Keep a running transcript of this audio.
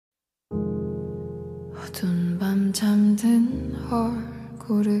어두운 밤 잠든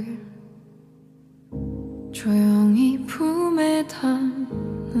얼굴을 조용히 품에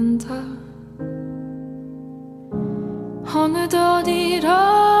담는다. 어느덧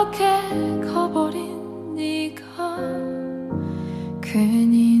이렇게 커버린 네가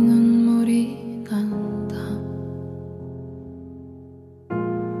괜히 눈물이 난다.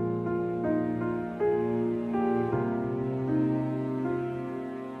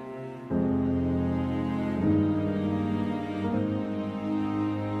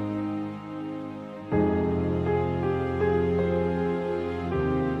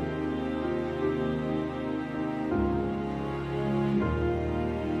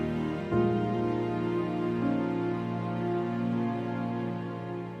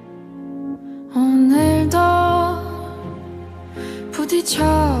 오늘도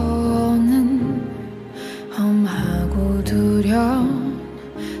부딪혀오는 험하고 두려운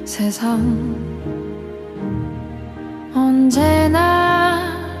세상,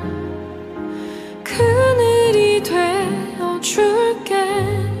 언제나 그늘이 되어줄게.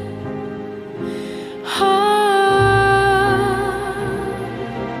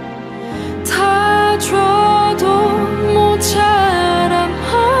 다 줘도 모자란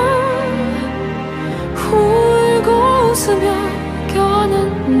울고 웃으며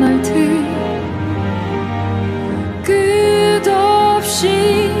껴는 날들, 끝없이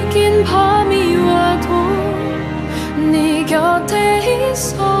긴 밤이 와도 네 곁에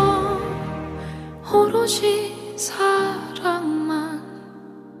있어. 오롯이 사랑만.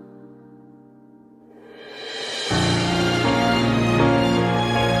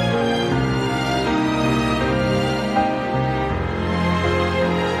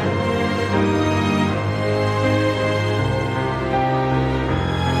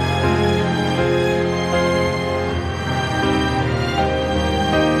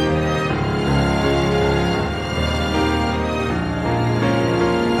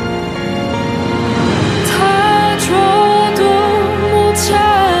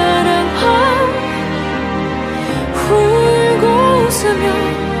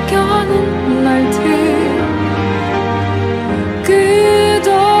 껴는 날들,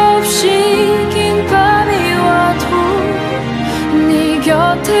 끝없이 긴 밤이 와도 네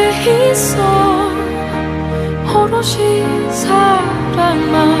곁에 있어. 오롯이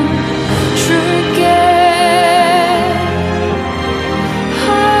사랑만 줄게.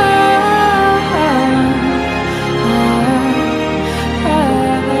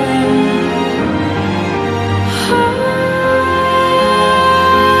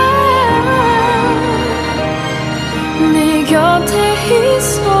 곁에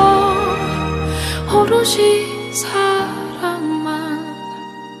있어. 오롯이 사랑만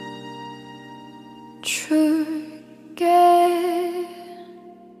줄게.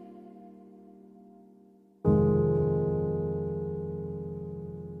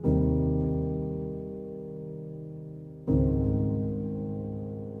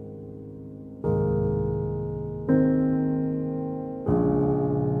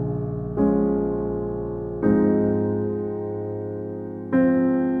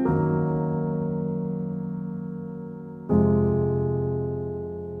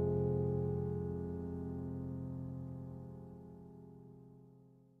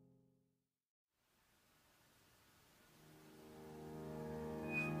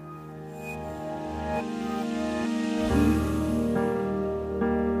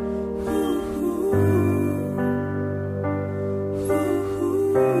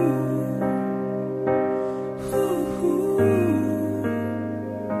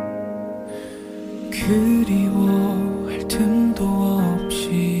 그리워할 틈도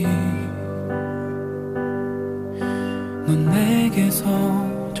없이 넌 내게서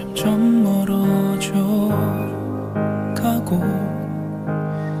점점 멀어져 가고,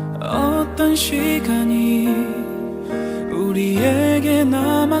 어떤 시간이 우리에게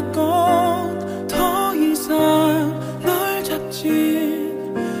남았건 더 이상 널 잡지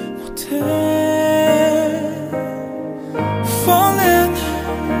못해. Falling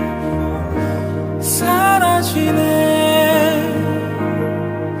사라지네.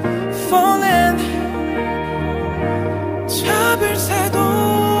 Falling 잡을 새도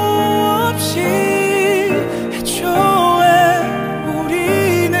없이 애초에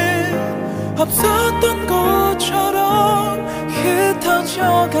우리는 없었던 것처럼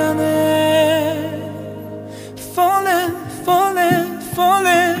흩어져가네. Falling, falling,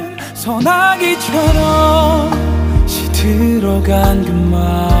 falling 소나기처럼 시들어간 그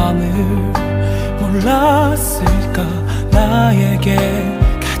맘을 몰랐을까. 나에게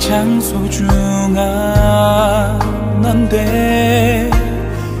가장 소중한 넌데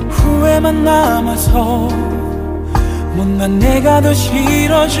후회 나만 남아서 못난 내가 더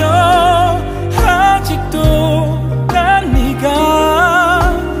싫어져. 아직도 난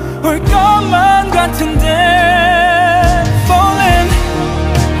네가 올 것만 같은데 falling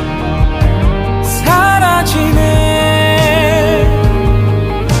사라지네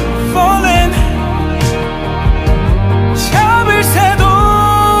falling 잡을 새도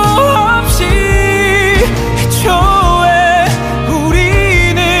없이 애초에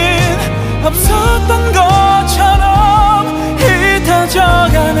우리는 없었던 것처럼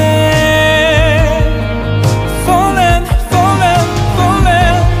흩어져가네.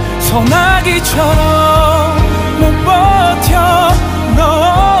 소나기처럼 못 버텨. 너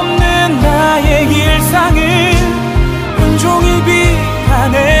없는 나의 일상을 온종일 비가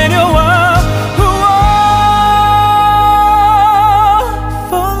내려와.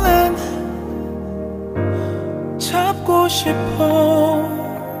 Falling 잡고 싶어.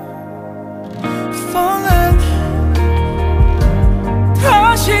 Falling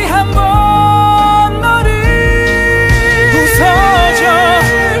다시 한번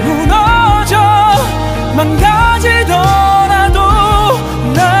망가지더라도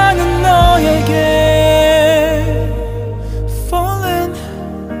나는 너에게 falling.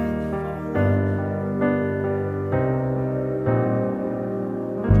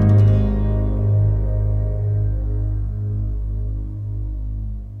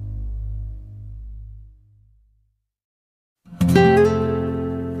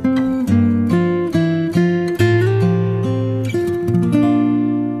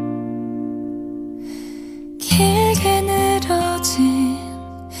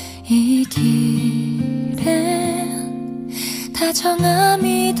 이 길엔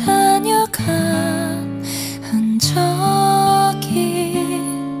다정함이 다녀간 흔적이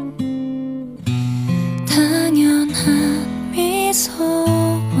당연한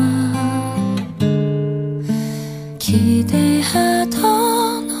미소와 기대하던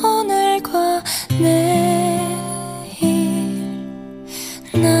오늘과 내일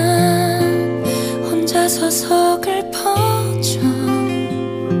난 혼자서 서글퍼져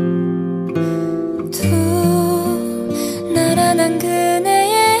나란한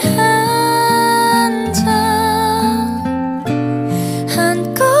그네에 앉아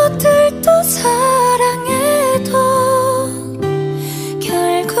한껏들도 사랑해도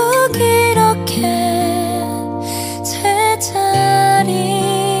결국 이렇게 제자리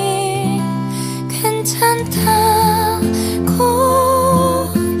괜찮다고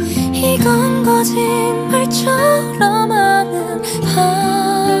이건 거짓말처럼 하는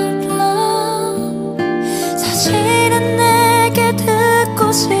사실은 내게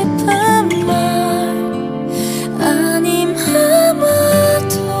듣고 싶은 말 아님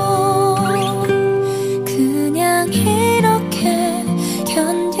아마도 그냥 이렇게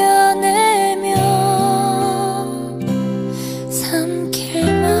견뎌내며 삼킬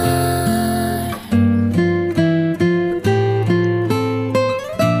말.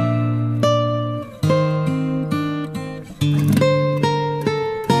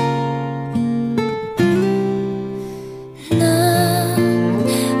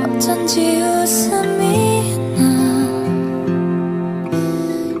 어쩐지 웃음이 나.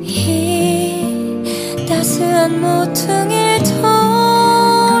 이 따스한 모퉁이를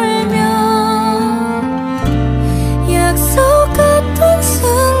돌며 약속했던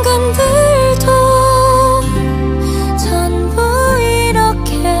순간들도 전부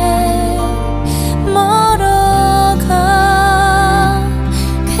이렇게 멀어가.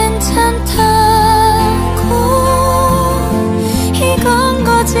 괜찮다고 이건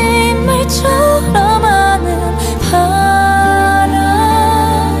거짓말처럼 하는 바람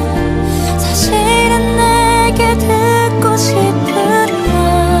사실은 내게 듣고 싶은 말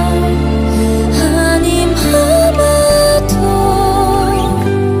아님 아마도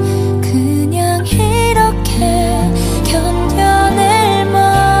그냥 이렇게 견뎌낼 말.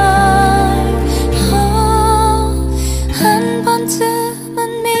 한 번쯤은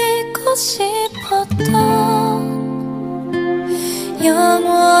믿고 싶었던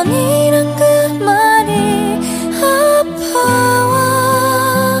영원이란 그 말이 아파와.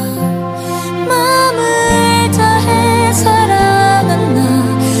 마음을 다해 사랑한 나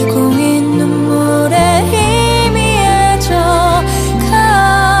고인 눈물에 희미해져가.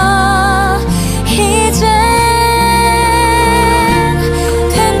 이젠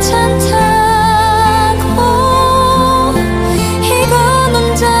괜찮다고 이건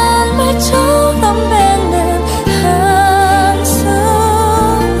혼잣말처럼 뱉는 한숨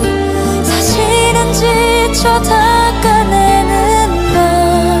사실은 지쳐 닦아내는 날.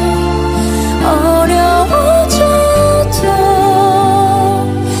 어려워져도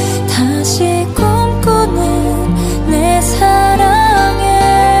단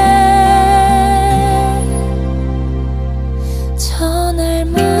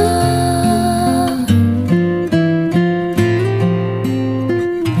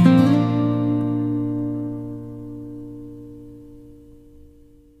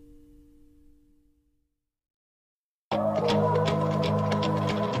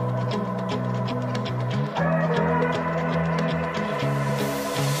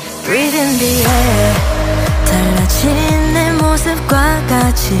Breathing the air 달라진 내 모습과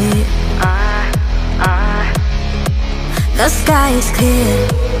같이 The sky is clear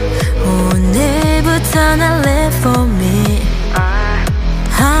오늘부터 날 live for me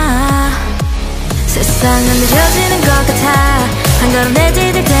세상은 느려지는 것 같아 한 걸음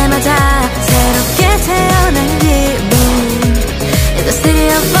내디딜 때마다 새롭게 태어난 기분 In the city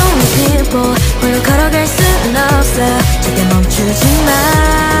of lonely people 홀로 걸어갈 수는 없어 절대 멈추지 마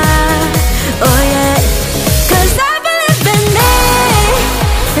Oh yeah Cause I believe in me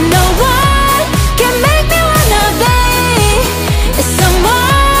And no one can make me wanna be It's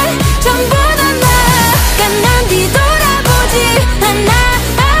someone 전부 다 나가 난 뒤돌아보지 않아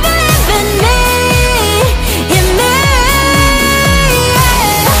I believe in me In me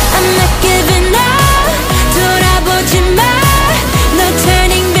yeah. I'm not giving up 돌아보지 마 No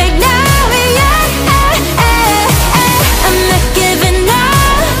turning back now yeah. I'm not giving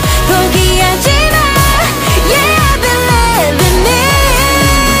up 포기하지 마 Yeah I believe in me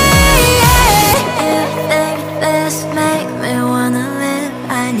yeah. You think this make me wanna live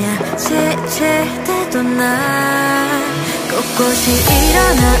아냐 지칠 때도 난 꼿꼿이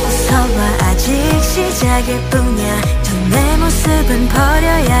일어나 웃어봐 아직 시작일 뿐이야 전 내 모습은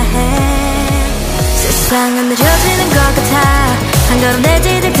버려야 해 세상은 느려지는 것 같아 한 걸음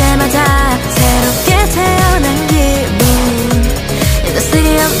내디딜 때마다 새롭게 태어난 기분 In the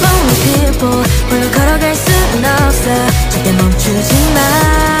city of lonely people 홀로 걸어갈 수는 없어 절대 멈추지 마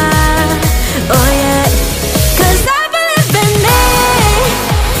Oh yeah Cause I believe in me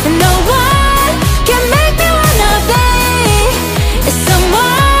And no one can make me wanna be It's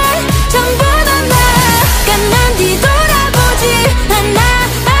someone 전부 다 나가 난 뒤돌아보지 않아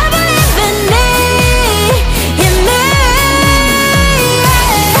I believe in me In me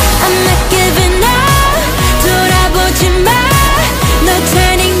yeah. I'm not giving up 돌아보지 마 No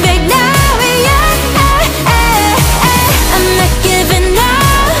turning back now yeah. I'm not giving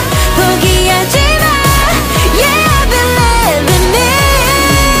up 포기하지 마 Yeah I believe in me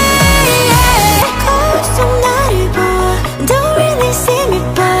yeah. 거울 속 나를 보아 Don't really see me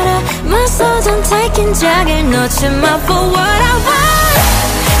but I so don't take 긴장을 놓지 마 For what I want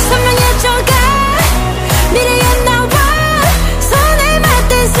선명해져가 미래의 나와 손을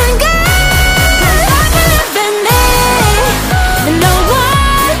맞댄 순간 Cause I believe in me And no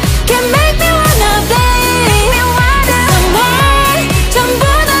one can make me wanna be It's someone 전부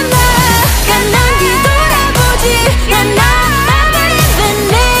다 나가 난 뒤돌아보지 않아 I believe in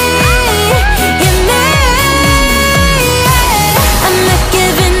me In me yeah. I'm not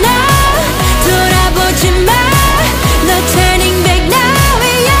giving up 돌아보지 마 No turning back now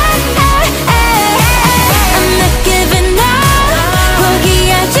yeah. I'm not giving up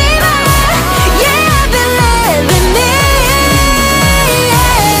포기하지 마 Yeah I believe in me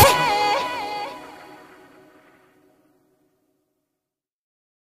yeah.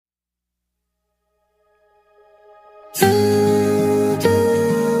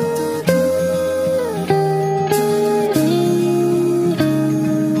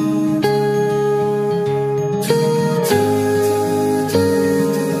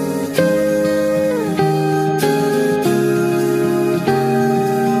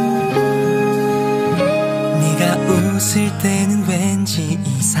 네가 웃을 때는 왠지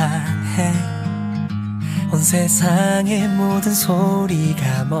이상해 온 세상의 모든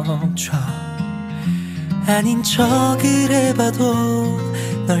소리가 멈춰 아닌 척을 해봐도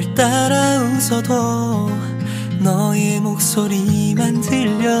널 따라 웃어도 너의 목소리만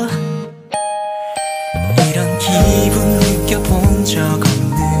들려 이런 기분 느껴본 적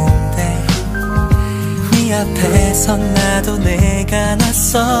없는데 네 앞에선 나도 내가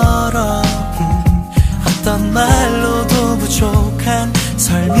낯설어 어떤 말로도 부족한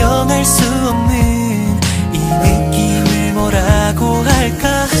설명할 수 없는 이 느낌을 뭐라고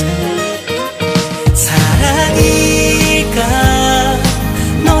할까 사랑일까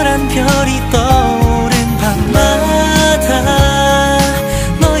노란 별이 떠오른 밤마다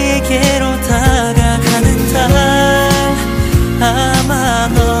너에게로 다가가는 달 아마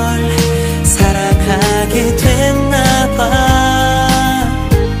널 사랑하게 됐나봐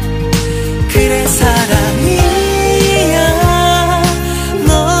그래 사랑이야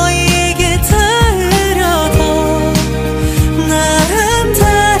너에게 다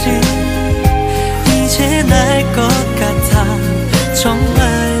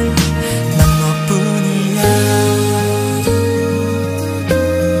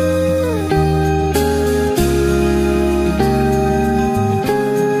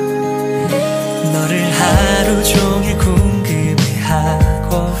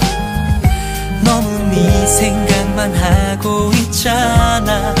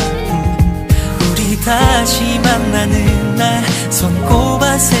다시 만나는 날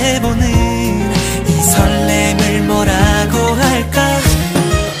손꼽아 세보는 이 설렘을 뭐라고 할까?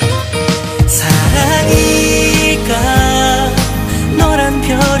 사랑일까? 너란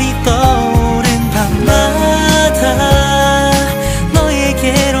별이 떠오른 밤마다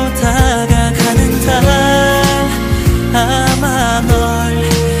너에게로 다가가는 달 아마 널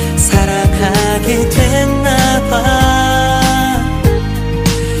사랑하게 됐나봐.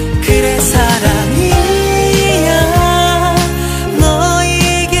 그래 사랑이야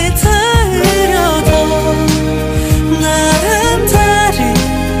너에게 닿으려도 나란 달은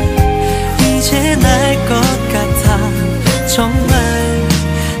이제 날 것 같아. 정말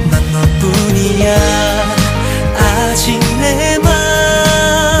난 너뿐이야. 아직 내 맘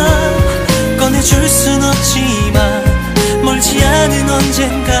꺼내줄 순 없지만 멀지 않은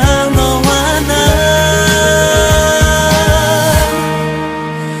언젠가 너와 나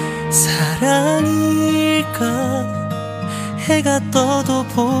사랑일까? 해가 떠도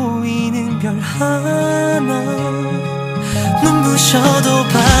보이는 별 하나 눈부셔도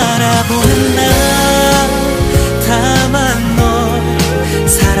바라보는 나 다만 널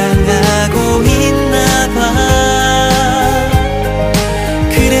사랑하고 있나봐.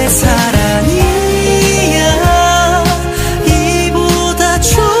 그래 사랑이야 이보다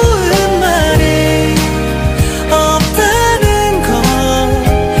좋은 말이 없다는 걸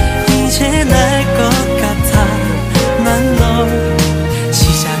이제 날 것 같아. 난 널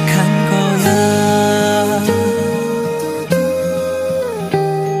시작한 거야.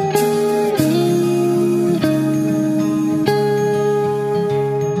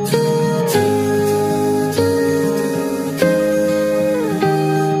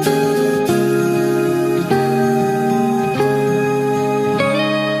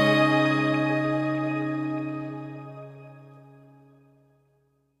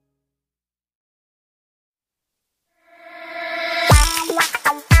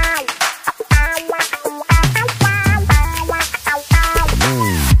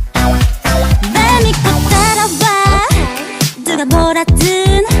 날 믿고 따라와. 누가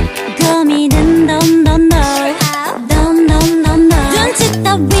뭐라든 고민은 눈치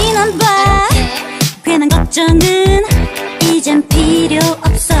따윈 안 봐. 괜한 걱정은 이젠 필요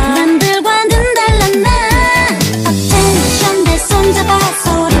없어. 남들과는 달라 난. Attention 내 손잡아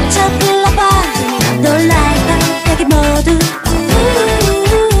소리쳐 불러봐. 놀랄까 여기 모두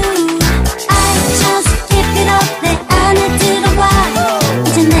I just keep it up 내 안에 들어와.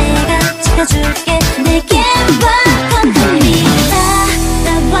 이제 내가 지켜줄게 내게 와. Come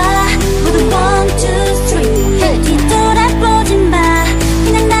따라와 모두 1, 2, 3 뒤돌아보지 마.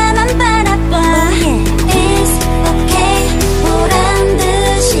 그냥 나만 바라봐. It's okay 보란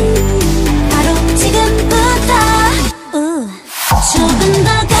듯이 바로 지금부터 조금 더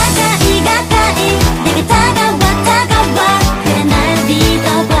가까이 내게 다가와. 그래 날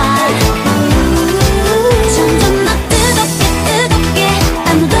믿어봐. 점점 더 뜨겁게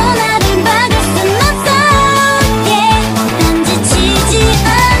아무도 나를 막을 순 없어. 난 지치지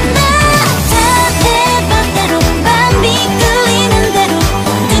않아. 다 해볼대로 밤이 끌리는 대로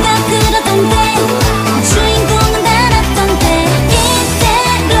누가 그러던데 주인공은 알았던데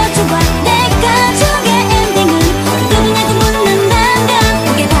이대로 좋아. 내 가족의 엔딩은 누구냐고 묻는다면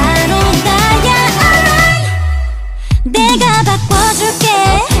그게 바로 나야. Alright. 내가 바꿔줄게.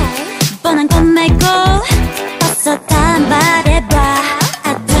 뻔한 것 말고 어서 다 말해봐. I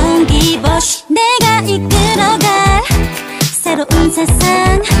don't give a shit. 내가 이끌어갈 새로운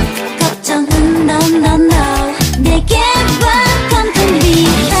세상 걱정은 no 내게 와. Come to me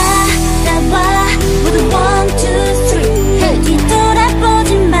따라와 모두 1, 2, 3 뒤돌아보지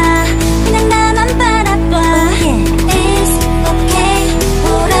마. 그냥 나만 바라봐. It's okay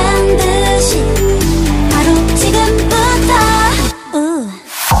보란 듯이 바로 지금부터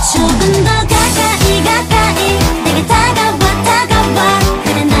조금 더 가까이 내게 다가와.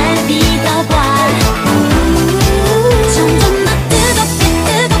 그래 날 믿어봐. 점점 더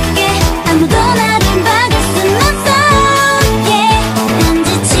뜨겁게 아무도 나를 막을 순 없어. 난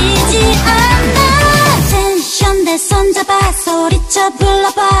지치지 않아. 텐션 내 손잡아 소리쳐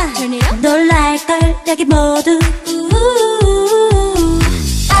불러봐. 놀랄걸 여기 모두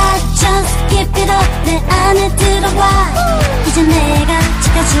I just keep it up 내 안에 들어와. 이제 내가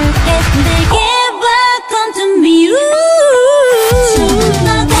지켜줄게 내게 와. Come to me. 조금 더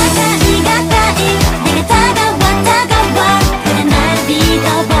가까이 내게 다가와. 그래 날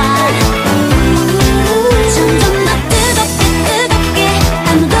믿어봐. 점점 더 뜨겁게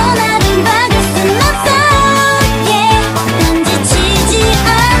아무도 나를 막을 순 없어. 난 지치지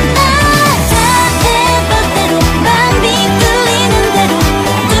않아. 다 해볼대로 밤이 끌리는 대로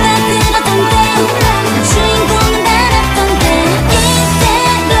누가 그러던데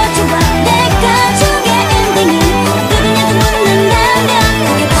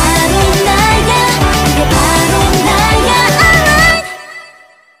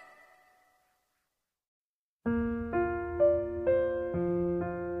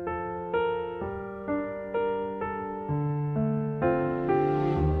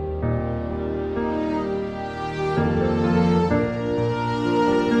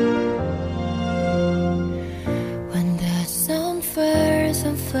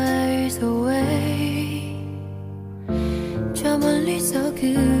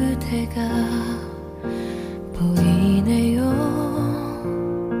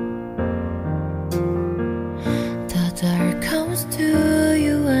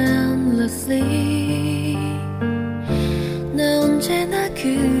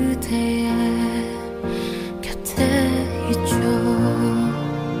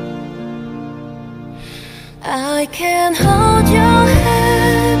I can hold your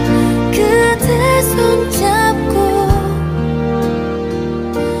hand 그대 손잡고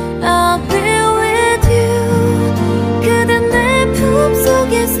I'll be with you 그대 내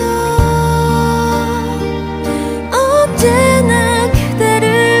품속에서 언제나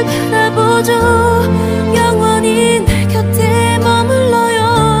그대를 바라보죠 영원히 내 곁에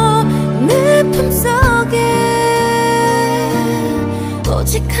머물러요 내 품속에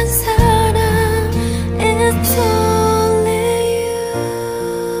오직 한 사람 It's only you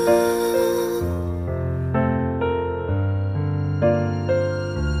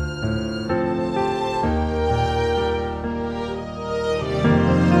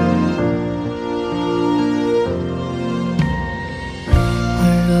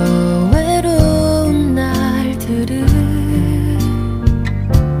홀로 외로운 날들을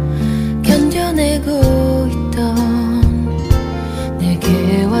견뎌내고 있던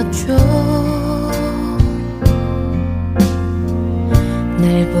내게 왔죠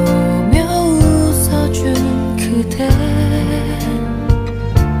날 보며 웃어준 그대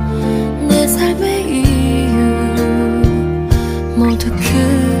내 삶의 이유 모두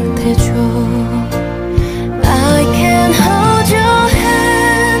그대죠 I can hold your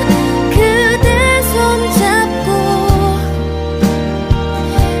hand 그대 손잡고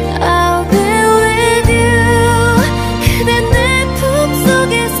I'll be with you 그대 내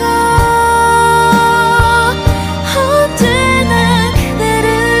품속에서 언제나 그대를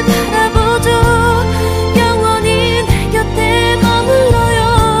바라보죠 영원히 내 곁에 머물러요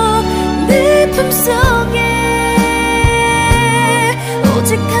네 품속에 오직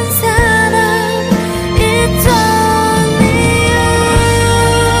한 사람 It's only you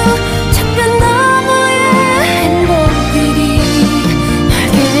창변 너머의 행복들이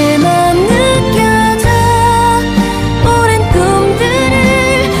멀게만 느껴져 오랜 꿈들을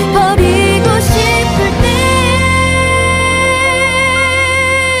버리고 싶을 때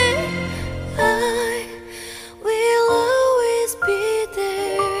I will always be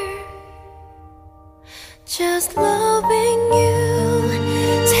there Just loving you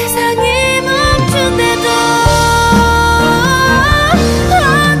세상이 멈춘데도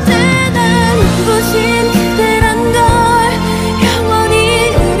언제나 눈부신 그대란 걸 영원히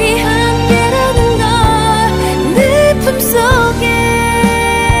우리 함께라는 걸 내 품속에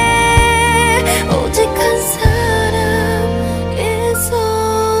오직 한 사람 It's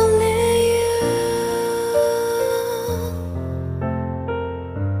only you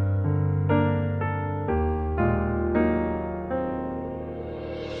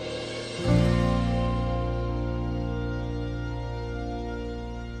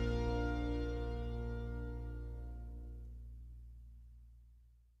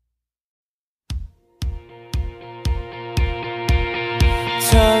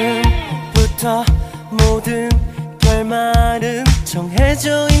처음부터 모든 결말은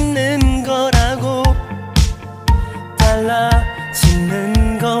정해져 있는 거라고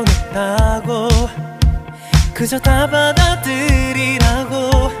달라지는 건 없다고 그저 다 받아들이라고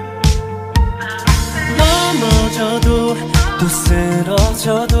넘어져도 또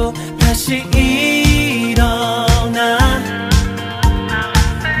쓰러져도 다시 일어나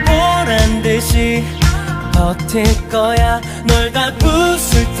보란듯이 버틸 거야 널 다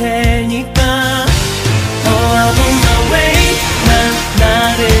부술 테니까 Oh I won't go away 난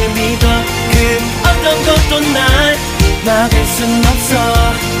나를 믿어 그 어떤 것도 날 막을 순 없어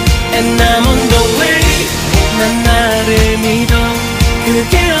And I'm on the way 난 나를 믿어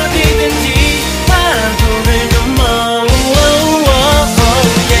그게 어디든지 파도를 넘어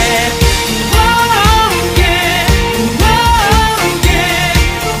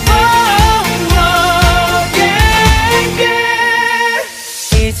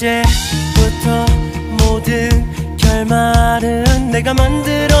이제부터 모든 결말은 내가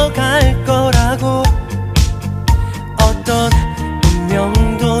만들어 갈 거라고 어떤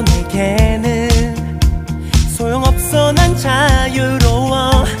운명도 내게는 소용없어 난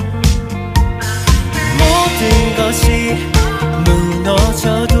자유로워 모든 것이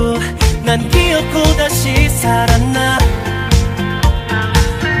무너져도 난 기어코 다시 살아나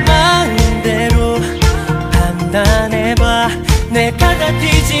마음대로 판단해봐 내가 다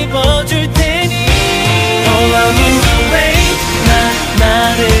뒤집어줄 테니 Oh I'm in the way 나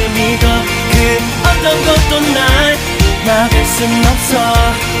나를 믿어 그 어떤 것도 날 막을 순 없어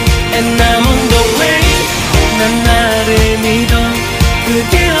And I'm on the way 난 나를 믿어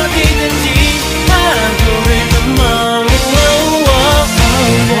그게 어디든지 파도를 넘어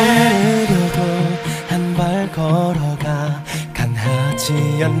오늘도 한 발 걸어가 강하지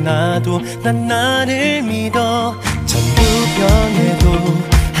않아도 난 나를 믿어 전부 변해도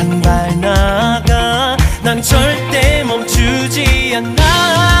한 발 나아가 난 절대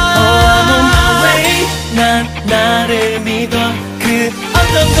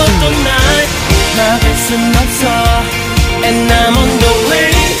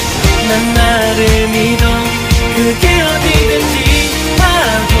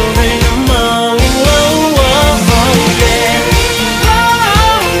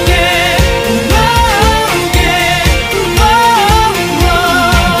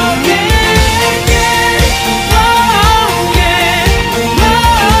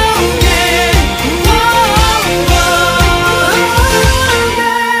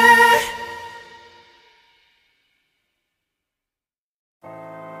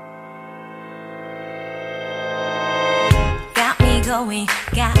going,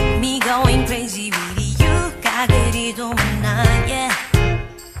 got me going crazy with you가 그리도 난 yeah.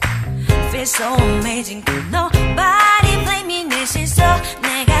 Feel so amazing. Nobody blame me 내 실수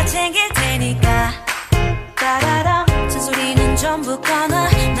내가 챙길 테니까. 따라라 잔소리는 전부 꺼놔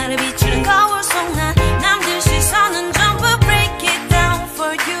나를 비추는 거울 속 난 남들 시선은 전부 break it down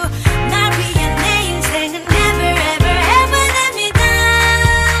for you. 날 위한 내 인생은 never ever ever let me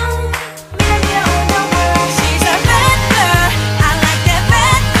down. She's a bad girl, I like that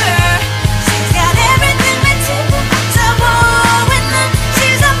bad girl. She's got everything but 지금 어쩌고 with 난.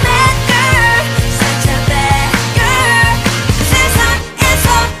 She's a bad girl, such a bad girl. 세상에서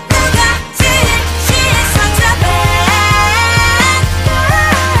누가 제일 She is such a bad girl,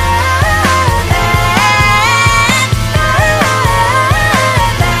 bad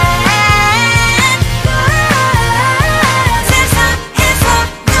girl. 세상에서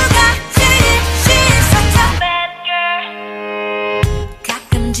누가 제일 She is such a bad girl.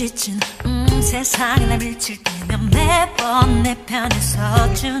 가끔 지친 세상에 날 밀칠 때면 매번 내 편에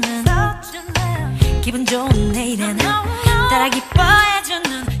서주는 기분 좋은 내일에는 따라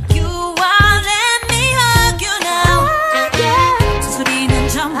기뻐해주는 You are let me hug you now. 잔소리는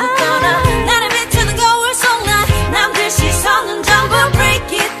전부 꺼놔 나를 비추는 거울 속 난 남들 시선은 전부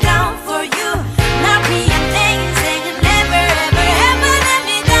break it down for you. 날 위한 내 인생은 never ever ever let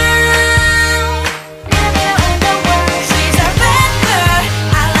me down. She's a bad girl,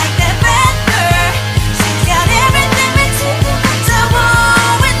 I like that bad girl. She's got everything but 지금 어쩌고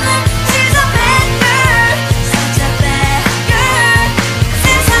with 난. She's a bad girl, such a bad girl.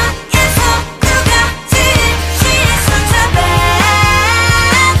 세상에서 누가 제일 She is such a bad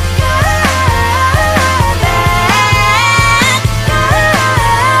girl, bad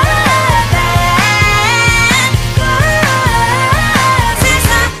girl.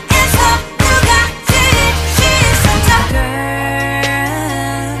 세상에서 누가 제일 She is such a girl.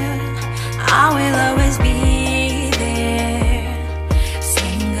 I will always be there.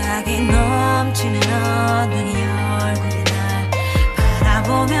 생각이 넘치는 어둠이 얼굴이 날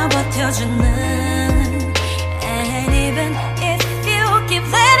바라보며 버텨주는. And even if you keep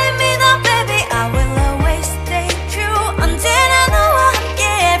letting me know baby I will always stay true. 언제나 너와 함께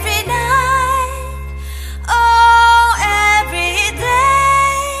every night. Oh every day.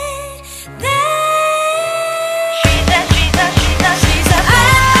 She's a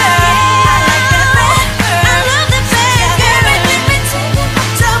bad girl, I like that bad girl. I love that bad girl. Everything but 지금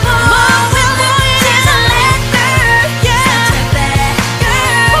어쩌고 with me. She's a bad girl, yeah. Such a bad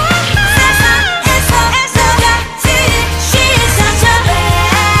girl. 세상에서 누가 제일 She is such a bad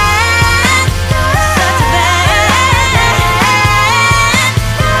girl, such a bad girl.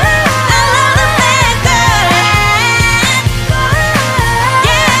 I love the bad girl,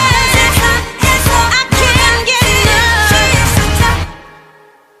 yeah. 세상에서 I can't get enough. She is such a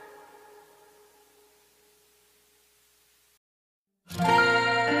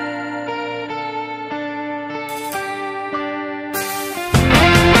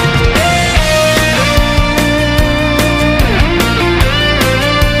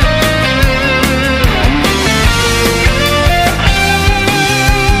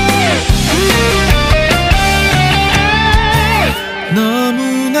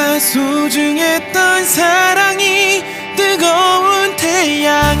너무나 소중했던 사랑이 뜨거운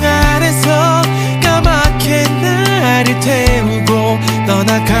태양 아래서 까맣게 나를 태우고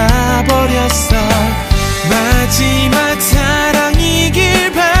떠나가버렸어. 마지막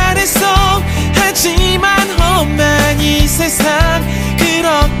사랑이길 바랬어. 하지만 험한 이 세상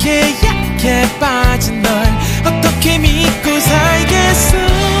그렇게 약해 빠진 널 어떻게 믿고 살겠어.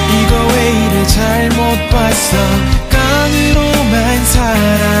 이거 왜 이래 잘못 봤어. 깡으로만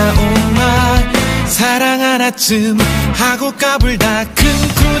살아온 말 사랑 하나쯤 하고 까불다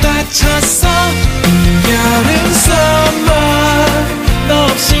끊고 다쳤어. 이 여름 summer 너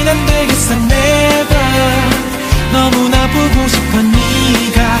없인 안 되겠어 never. 너무나 보고 싶어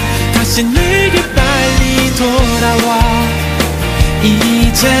네가 다시 내게 빨리 돌아와.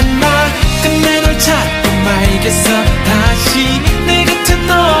 이젠 막 끝내 널 찾고 말겠어. 다시 내 곁에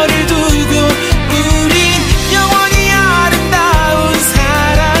너를 두고 우린 영원히 아름다운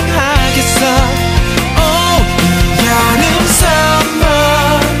사랑하겠어. Oh 이 여름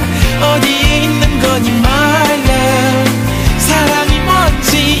summer 어디에 있는 거니 my love. 사랑이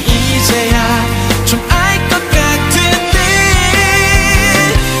뭔지 이제야 좀 알 것 같은데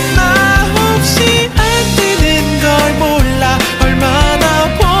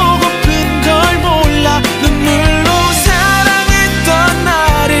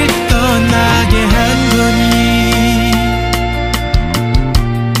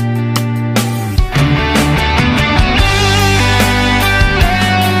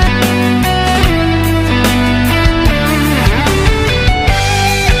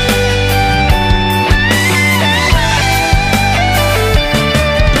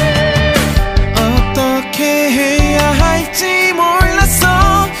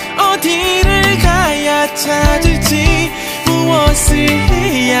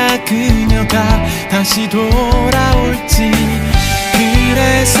그녀가 다시 돌아올지.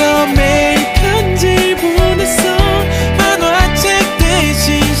 그래서 매일 편지를 보냈어. 만화책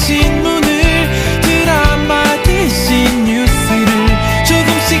대신 신문을, 드라마 대신 뉴스를,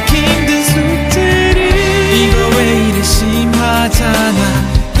 조금씩 힘든 숙제를. 이거 왜 이래 심하잖아.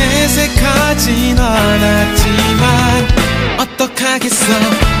 내색하진 않았지만 어떡하겠어.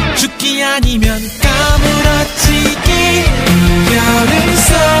 죽기 아니면 까무러치기. 여름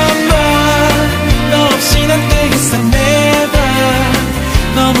summer 너 없인 안 되겠어 never.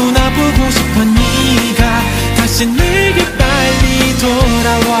 너무나 보고 싶어 네가 다시 내게 빨리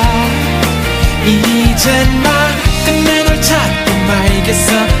돌아와. 이젠 나 끝내 널 찾고 말겠어.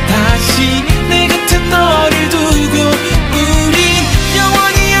 다시 내 곁에 너를 두고 우린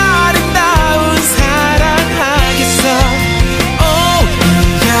영원히 아름다운 사랑하겠어.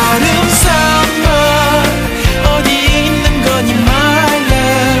 여름 summer 어디에 있는 거니 my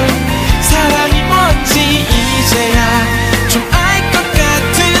love. 사랑이 뭔지 이제야 좀 알 것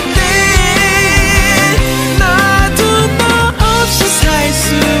같은데. 나도 너 없이 살 수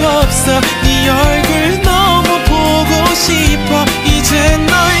없어. 네 얼굴 너무 보고 싶어. 이제 널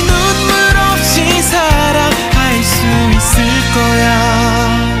눈물 없이 사랑할 수 있을 거야.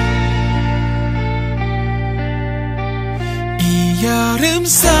 이 여름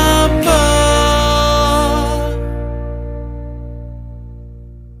summer.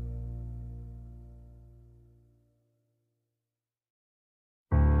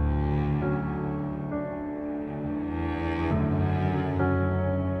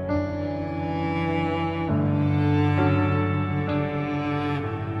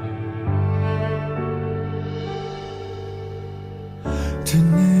 두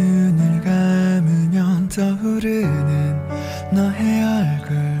눈을 감으면 떠오르는 너의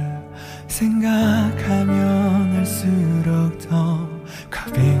얼굴. 생각하면 할수록 더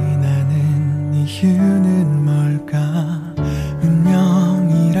겁이 나는 이유는 뭘까.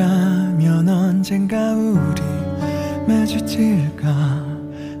 운명이라면 언젠가 우리 마주칠까.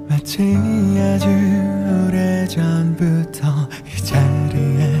 마치 아주 오래전부터 이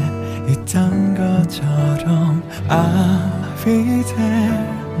자리에 있던 것처럼 I'll be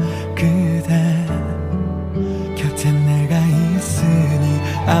there. 그대 곁에 내가 있으니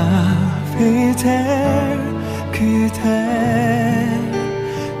I'll be there. 그대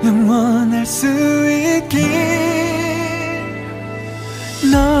영원할 수 있길.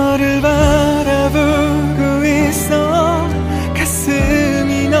 너를 바라보고 있어.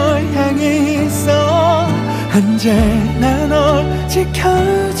 가슴이 널 향해 있어. 언제나 널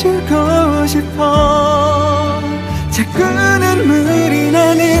지켜주고 싶어. 자꾸 눈물이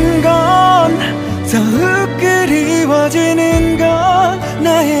나는 건 더욱 그리워지는 건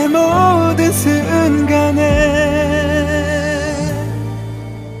나의 모든 순간에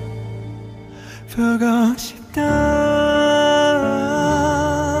보고 싶다.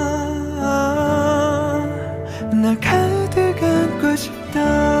 널 가득 안고 싶다.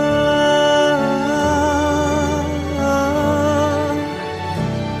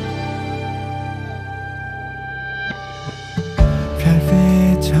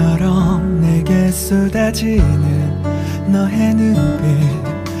 별빛처럼 내게 쏟아지는 너의 눈빛.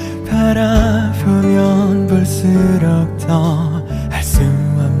 바라보면 볼수록 더 알 수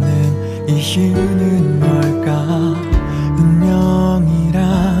없는 이유는 뭘까. 운명이라면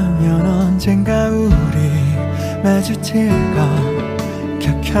언젠가 우리 마주칠까.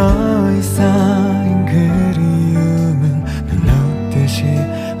 켜켜이 쌓인 그리움은 눈 녹듯이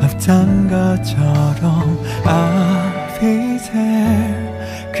없던 것처럼 I'll be there.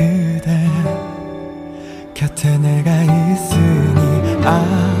 그대 곁에 내가 있으니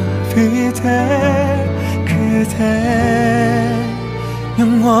I'll be there. 그대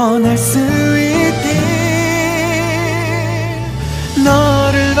영원할 수 있길.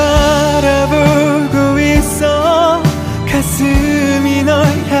 너를 바라보고 있어. 가슴이 널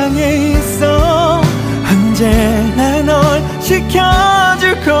향해 있어. 언제나 널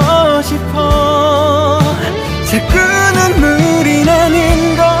지켜주고 싶어. 자꾸 눈물이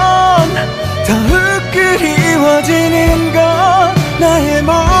나는 건 더욱 그리워지는 건 나의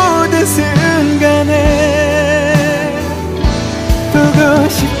모든 순간에 보고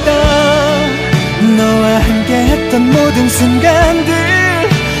싶다. 너와 함께했던 모든 순간들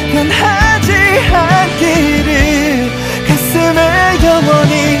변하지 않기를. 가슴에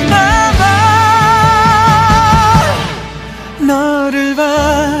영원히 남아. 너를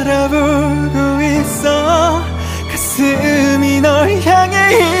바라보고 있어. 가슴이 널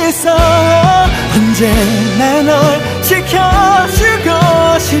향해 있어. 언제나 널 지켜주고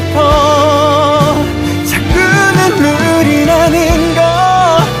싶어. 자꾸 눈물이 나는 건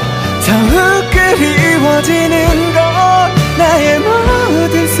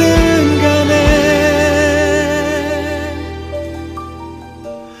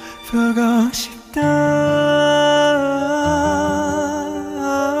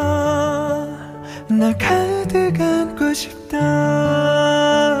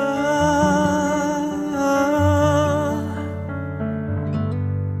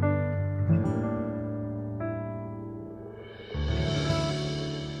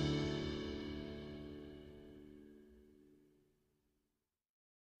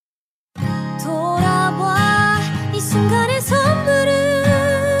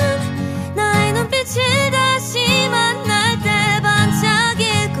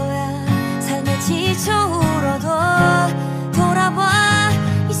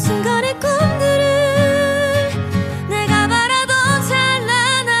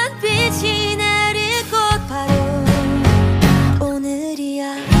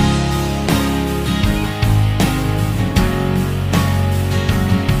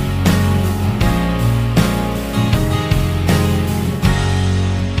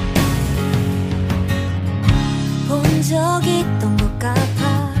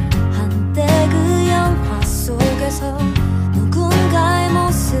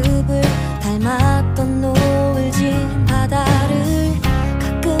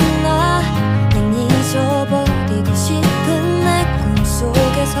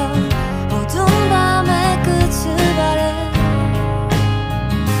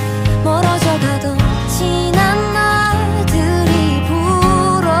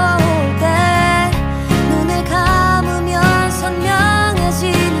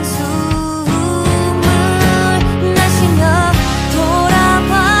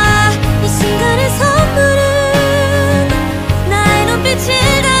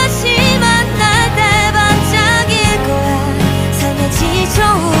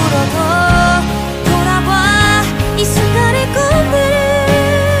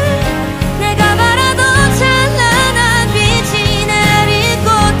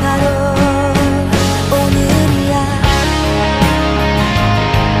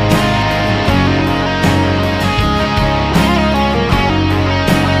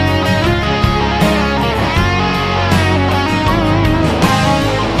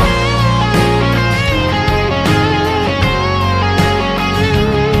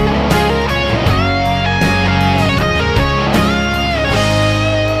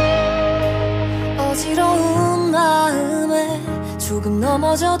어지러운 마음에 조금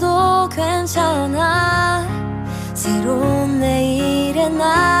넘어져도 괜찮아. 새로운 내일의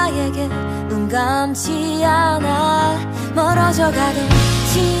나에게 눈 감지 않아. 멀어져가도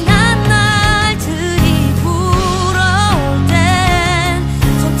지난 날들이 부러울 땐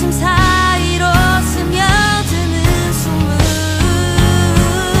손틈 사이로 스며드는 숨을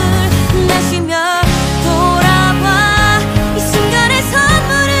내쉬며 돌아봐. 이 순간의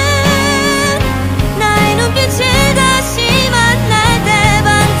선물은 나의 눈빛을 다시 만날 때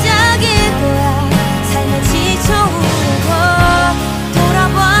반짝일 거야. 삶에 지쳐오고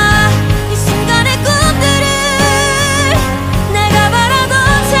돌아봐. 이 순간의 꿈들을 내가 바라던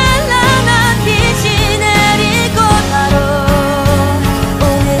찬란한 빛이 내릴 곳 바로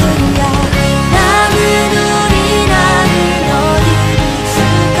오늘이야. 나는 우리 나는 어디를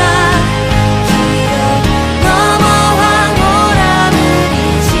비출까. 기억 넘어 황홀함을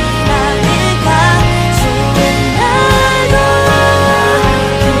잊지 않을까. 좋은 날도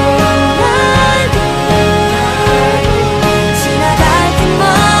좋은 날도 지나갈 듯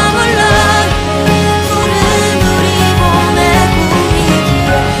머물러 푸른 우리 봄의 분위기에.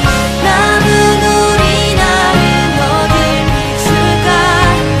 남은 우리 나는 어딜 비출까.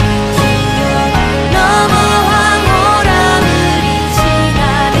 기억 넘어 황홀함을 잊지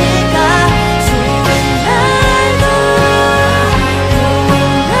않을까. 좋은 날도 좋은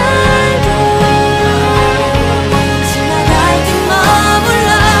날도 지나갈 듯 머물러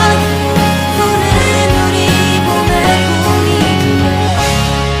푸른 우리 봄의 분위기에.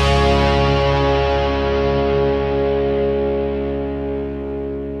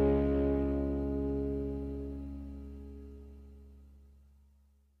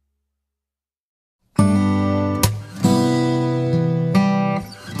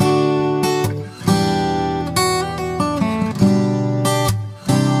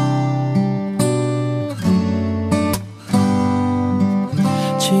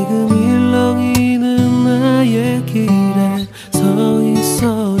 지금 일렁이는 나의 길에 서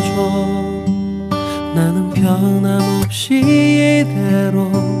있어줘. 나는 변함없이 이대로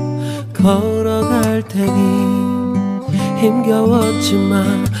걸어갈 테니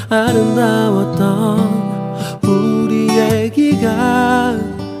힘겨웠지만 아름다웠던 우리 얘기가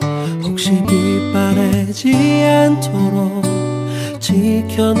혹시 빗바래지 않도록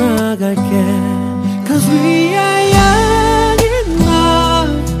지켜나갈게. Cause we are young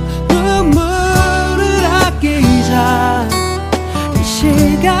enough. 눈물을 아끼자. 이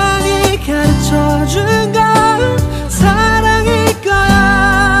시간이 가르쳐준 건 사랑일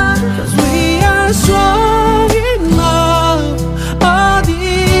거야. Cause we are strong enough.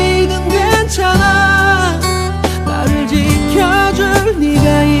 어디든 괜찮아. 나를 지켜줄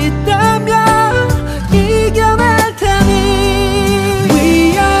네가 있다면 이겨낼 테니.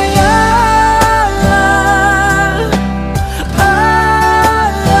 We are young.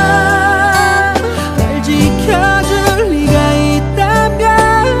 날 지켜줄 네가 있다면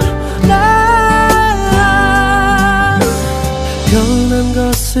난 변한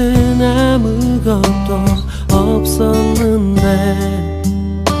것은 아무것도 없었는데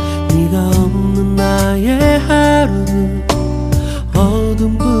네가 없는 나의 하루는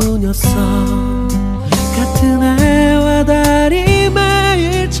어둠뿐이었어. 같은 해와 달이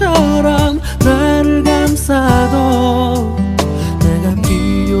매일처럼 나를 감싸도 내가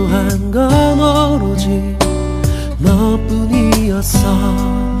필요한 건 오로지 너뿐이었어.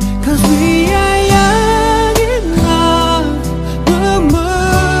 Cause we are young enough.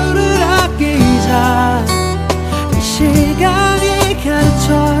 눈물을 아끼자. 이 시간이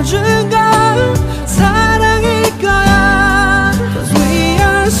가르쳐준 건 사랑일 거야. Cause we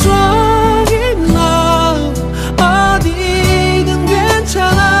are strong enough.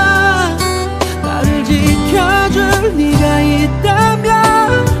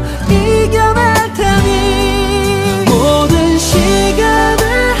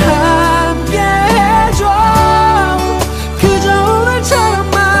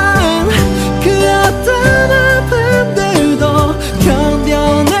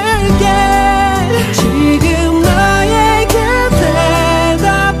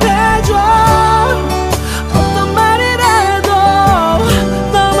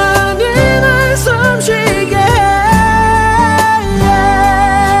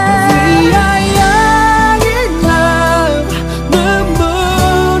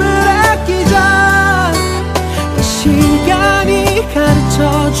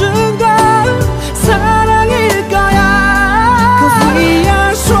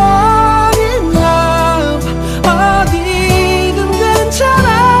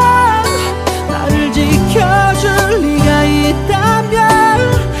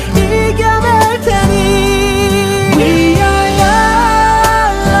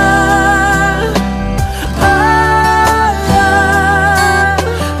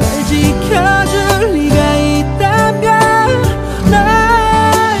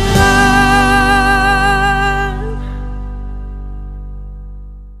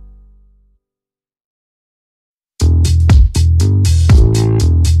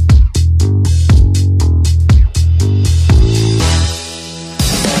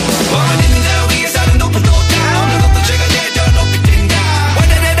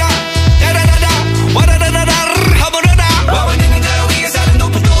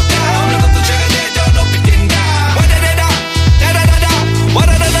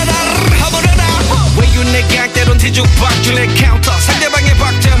 뒤죽박죽의 카운터 상대방의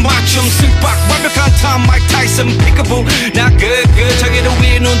박자 맞춤 승박 완벽한 탐 마이크 타이슨 피크부 나 저기를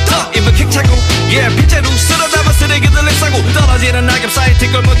위에 눈떠 입을 킥 차고 빗자루 쓸어담아 쓰레기들을 싸고 떨어지는 낙엽 사이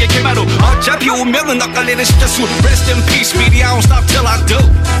뒷골목에 개마루 어차피 운명은 엇갈리는 십자수 Rest in peace baby I won't stop till I do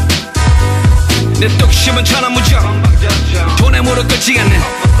내 뚝심은 천하무적 돈에 무릎 꿇지 않는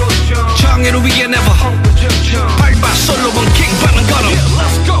정의를 위해 never 밟아 솔로몬 킹 받는 걸음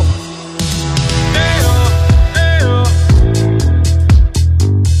Let's go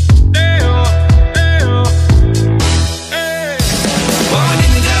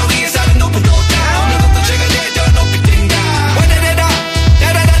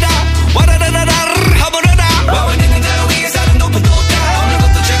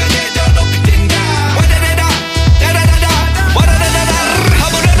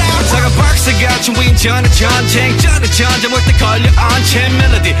전의 전쟁 전쟁 못해 걸려 언제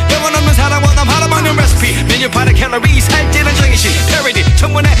멜로디 영혼 없는 사람 원함 바라보는 레시피 메뉴판에 칼로리 살찌는 정의식 패러디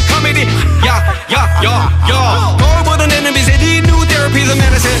청문회 코미디 야야야야 거울 보던 애는 미세디 뉴 테라피 더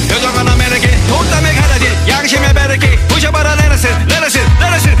메디신 표정 하나 매력에 돈 땀에 가라지 양심의 배려기 부셔봐라 레너슨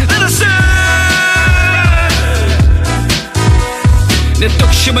내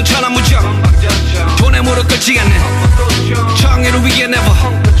뚝심은 천하무적 돈에 무릎 꿇지 않는 정의를 위해 never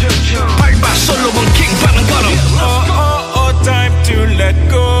밟아 솔로몬 킹 받는 걸음 time to let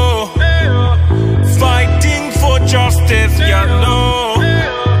go Fighting for justice, you know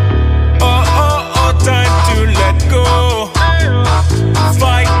time to let go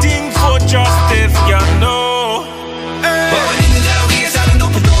Fighting for justice, you know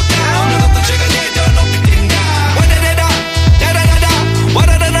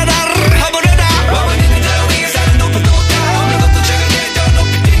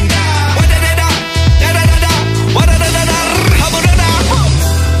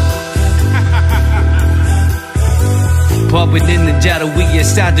법은 있는 자를 위해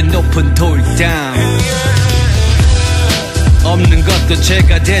쌓은 높은 돌담 없는 것도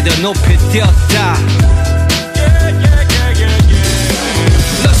죄가 되려 높이 뛰었다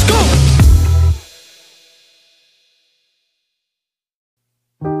Let's go!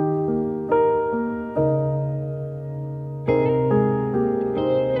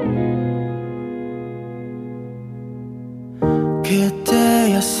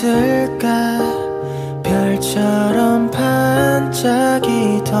 그때였을까 별처럼 반짝이던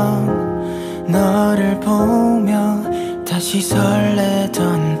너를 보며 다시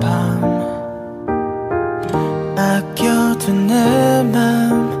설레던 밤 아껴둔 내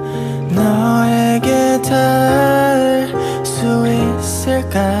맘 너에게 닿을 수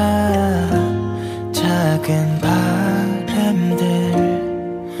있을까 작은 바람들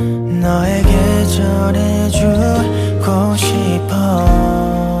너에게 전해주고 싶어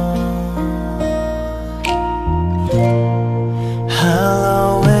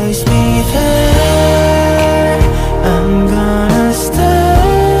I'll always be there I'm gonna stay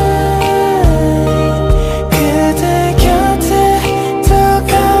그대 곁에 더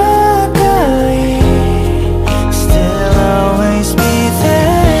가까이 Still always be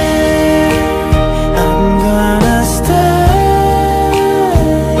there I'm gonna stay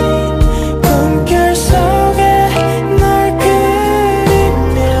꿈결 속에 널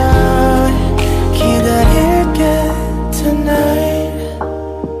그리며 기다릴게 tonight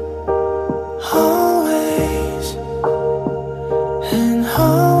Always and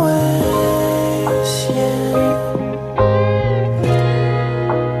always, yeah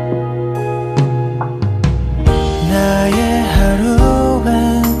나의 하루엔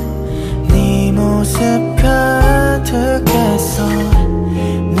네 모습 가득했어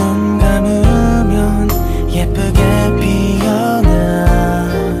눈 감으면 예쁘게 피어나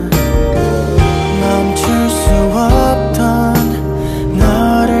멈출 수 없던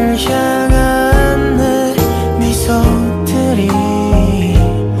너를 향한 내 미소들이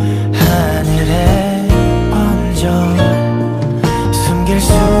하늘에 번져 숨길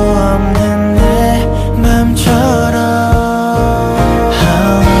수 없는 내 맘처럼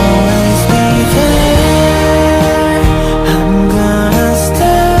I'll always be there I'm gonna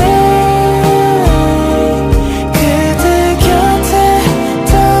stay 그대 곁에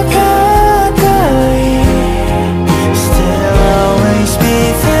더 가까이 Still always be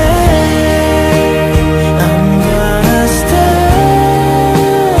there I'm gonna stay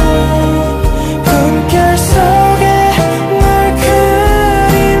꿈결 속에 널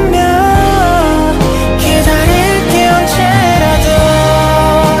그리며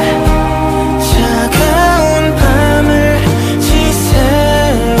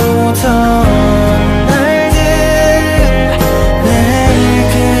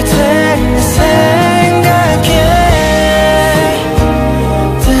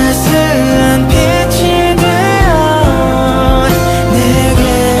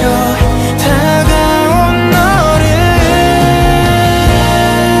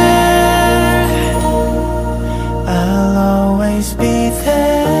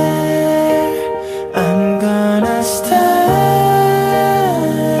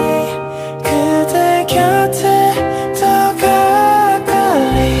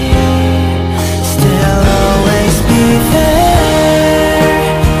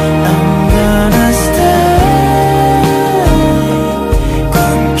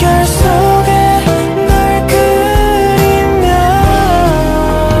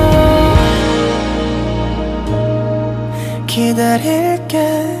기다릴게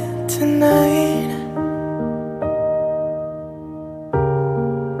tonight.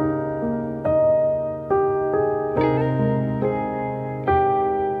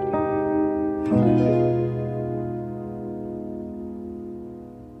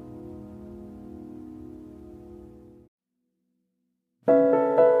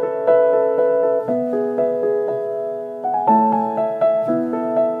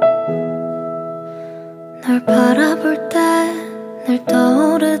 널 바라볼 때 늘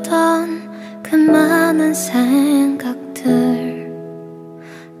떠오르던 그 많은 생각들,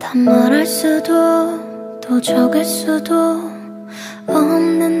 다 말할 수도 또 적을 수도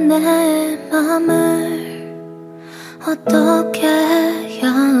없는 내 맘을 어떻게 해야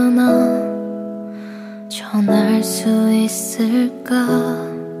하나 전할 수 있을까.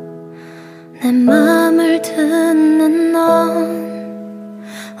 내 맘을 듣는 넌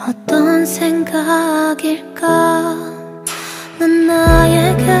어떤 생각일까. 넌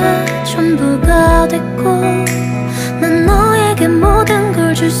나에게 전부가 됐고 난 너에게 모든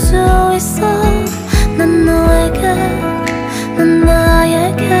걸 줄 수 있어. 난 너에게 난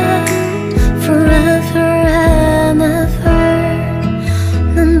나에게 forever and ever.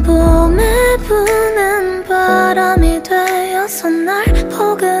 난 봄에 부는 바람이 되어서 날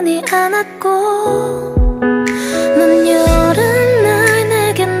포근히 안았고 넌 여름날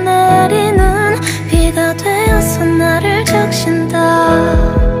내게 내리는 비가 되어서 나를 적신다.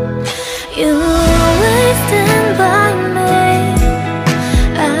 You always stand by me,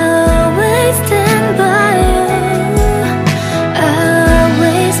 I always stand by you, I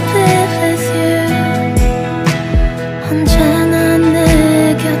always be with you. 언제나 내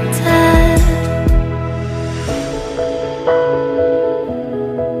곁에.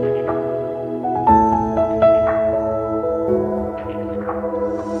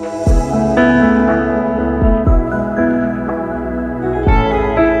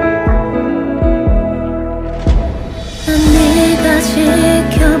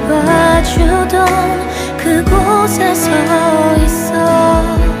 지켜봐주던 그곳에 서 있어.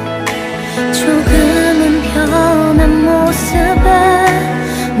 조금은 변한 모습에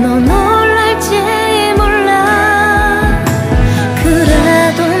너 놀랄지 몰라.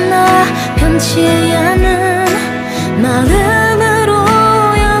 그래도 나 변치 않은 마음으로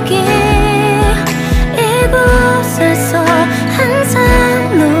여기 이곳에서 항상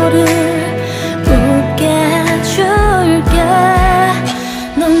너를 웃게 해줄게.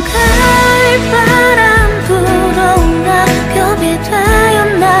 넌 가을바람 불어온 낙엽이 되어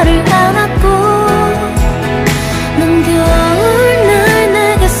나를 안았고 넌 겨울날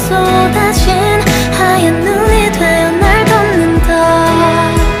내게 쏟아진 하얀 눈이 되어 날 덮는다.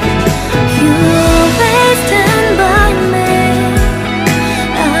 You always stand by me,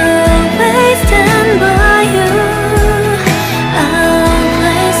 I always stand by you, I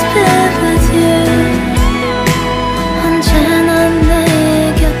always be with you. 언제나 내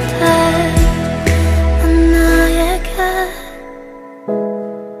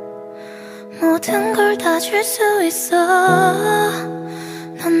모든 걸 다 줄 수 있어.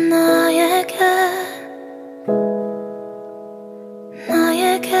 넌 나에게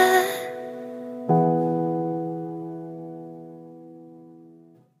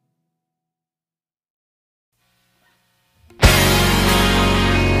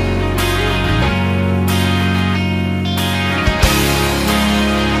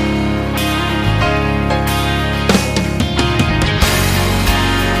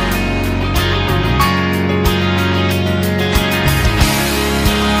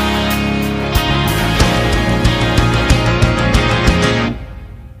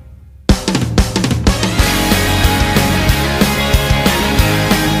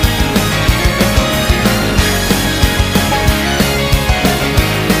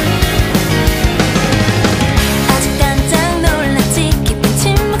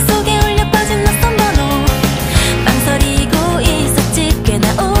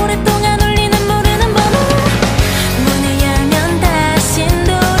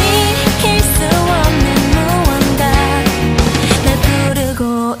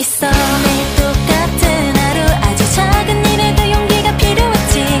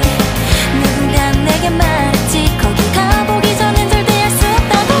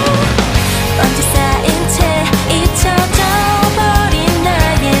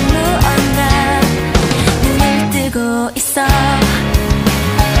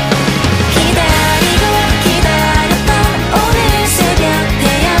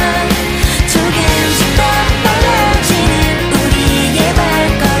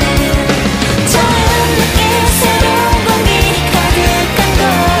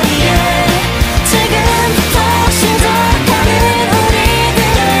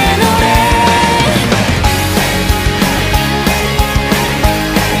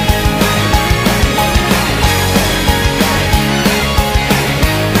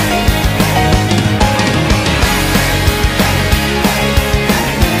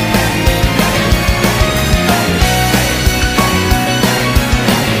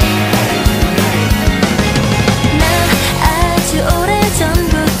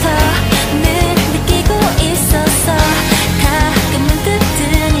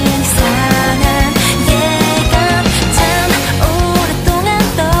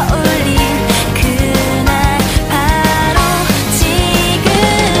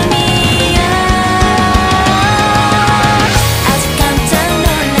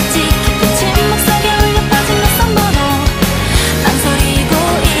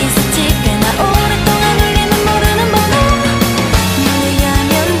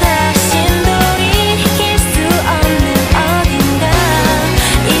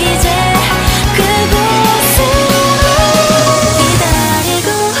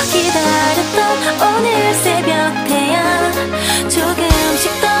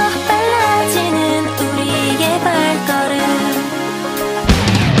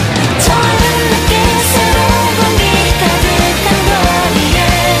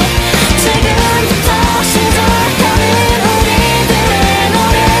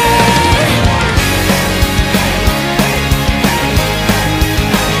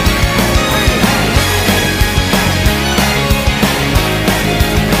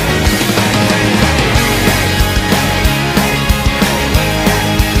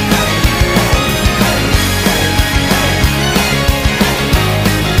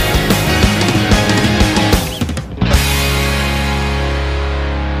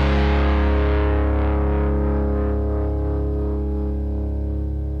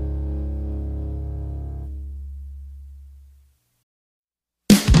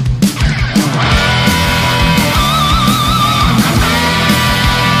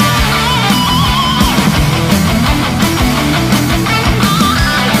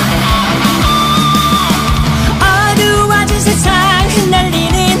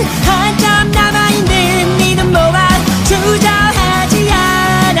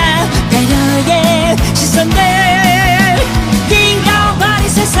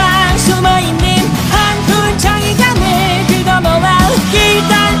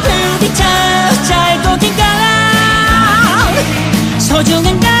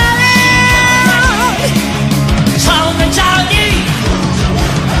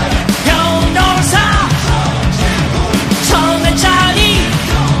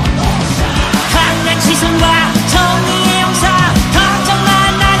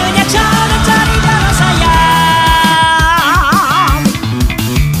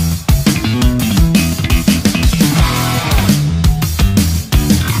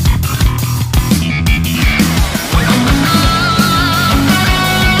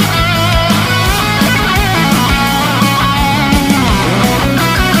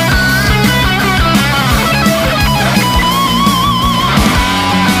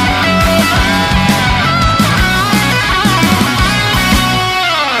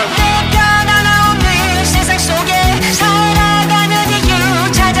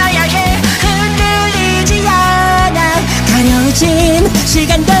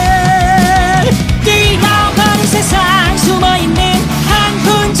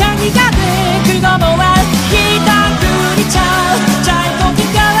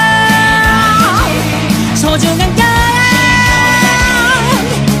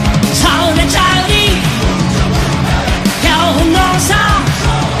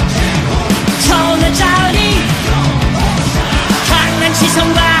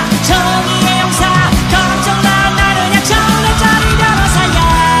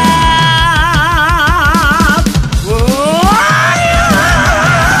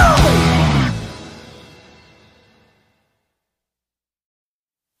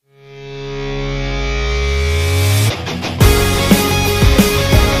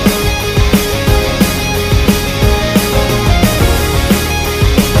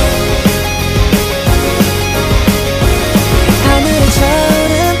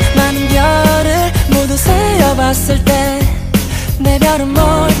내 별은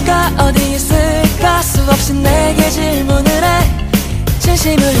뭘까 어디 있을까 수없이 내게 질문을 해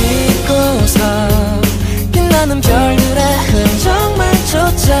진심을 잊고서 빛나는 별들의 흔적만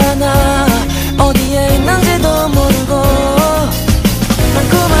쫓잖아 어디에 있는지도 모르고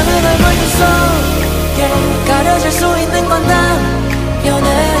많고많은 얼굴 속에 가려질 수 있는 건 당연해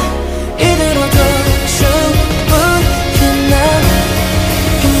이대로도 충분히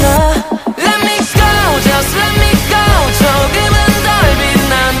나 Let me go, just let me go 조금은 덜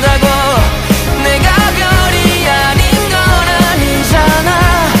빛난다고 내가 별이 아닌 건 아니잖아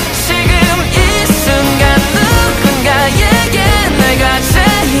지금 이 순간 누군가에게 내가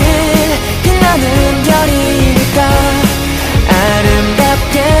제일 빛나는 별이니까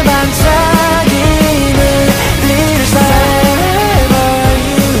아름답게 반짝이는 little star Wherever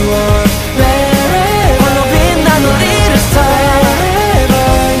you are Wherever 홀로 빛나는 little star Wherever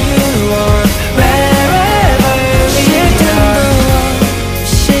you are Wherever 쉴 틈도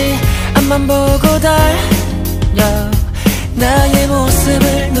없이 앞만 보고 달려 나의 모습을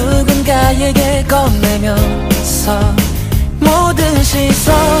누군가에게 건네면서 모든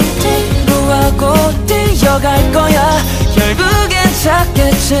시선 뒤로 하고 뛰어갈 거야 결국엔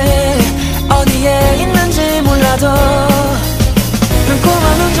찾겠지 어디에 있는지 몰라도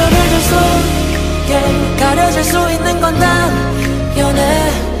많고많은 저별들 속에 가려질 수 있는 건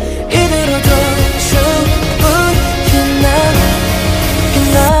당연해 이대로도 충분히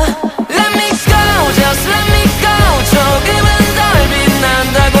나 Let me go, just let me go 조금은 덜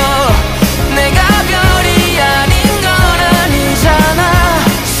빛난다고 내가 별이 아닌 건 아니잖아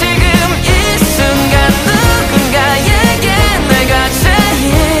지금 이 순간 누군가에게 내가 제일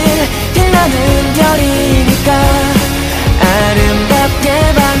빛나는 별이니까 아름답게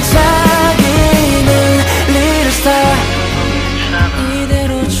반짝이는 little star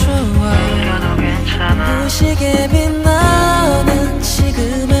이대로 좋아 무시게 빛나는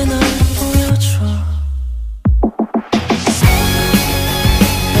지금의 널 보여줘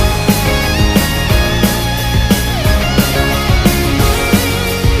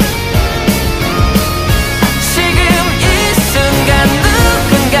지금 이 순간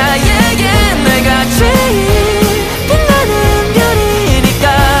누군가에게 내가 제일 빛나는 별이니까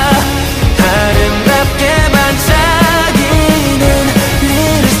아름답게 반짝이는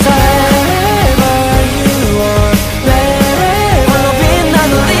little star Wherever you are Wherever 홀로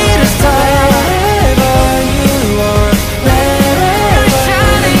빛나는 little star Wherever you are Wherever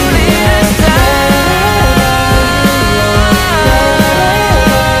shining little star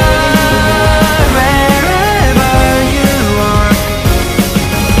Wherever you are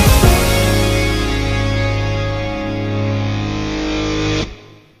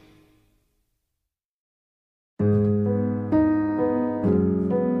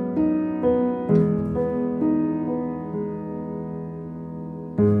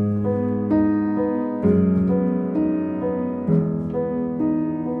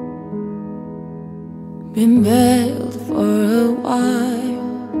Been veiled for a while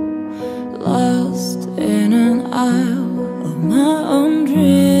Lost in an aisle of my own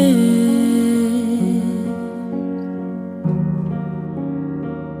dreams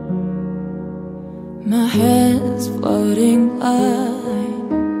My head's floating light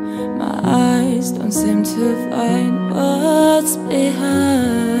My eyes don't seem to find what's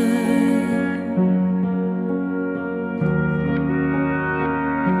behind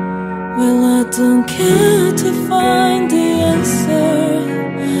Well, I don't care to find the answer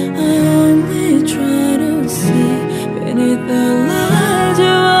I only try to see beneath the lies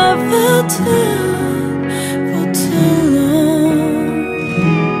you have told for too long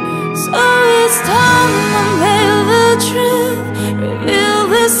So it's time to unveil the truth Reveal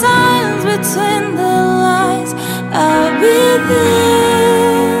the signs between the lines I'll be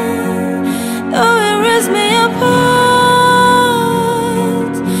there Though it rips me apart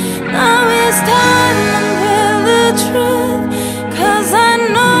Now it's time to unveil the truth 'Cause I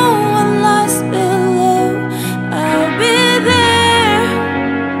know what lies below I'll be there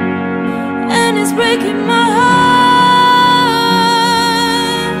And it's breaking my heart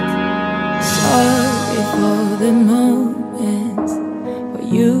Sorry for the moments For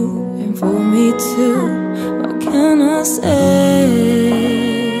you and for me too What can I say?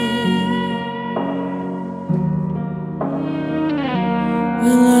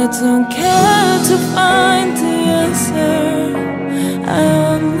 Well, I don't care to find the answer I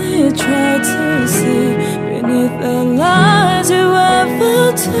only try to see beneath the lies you ever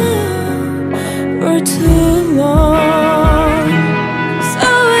told for too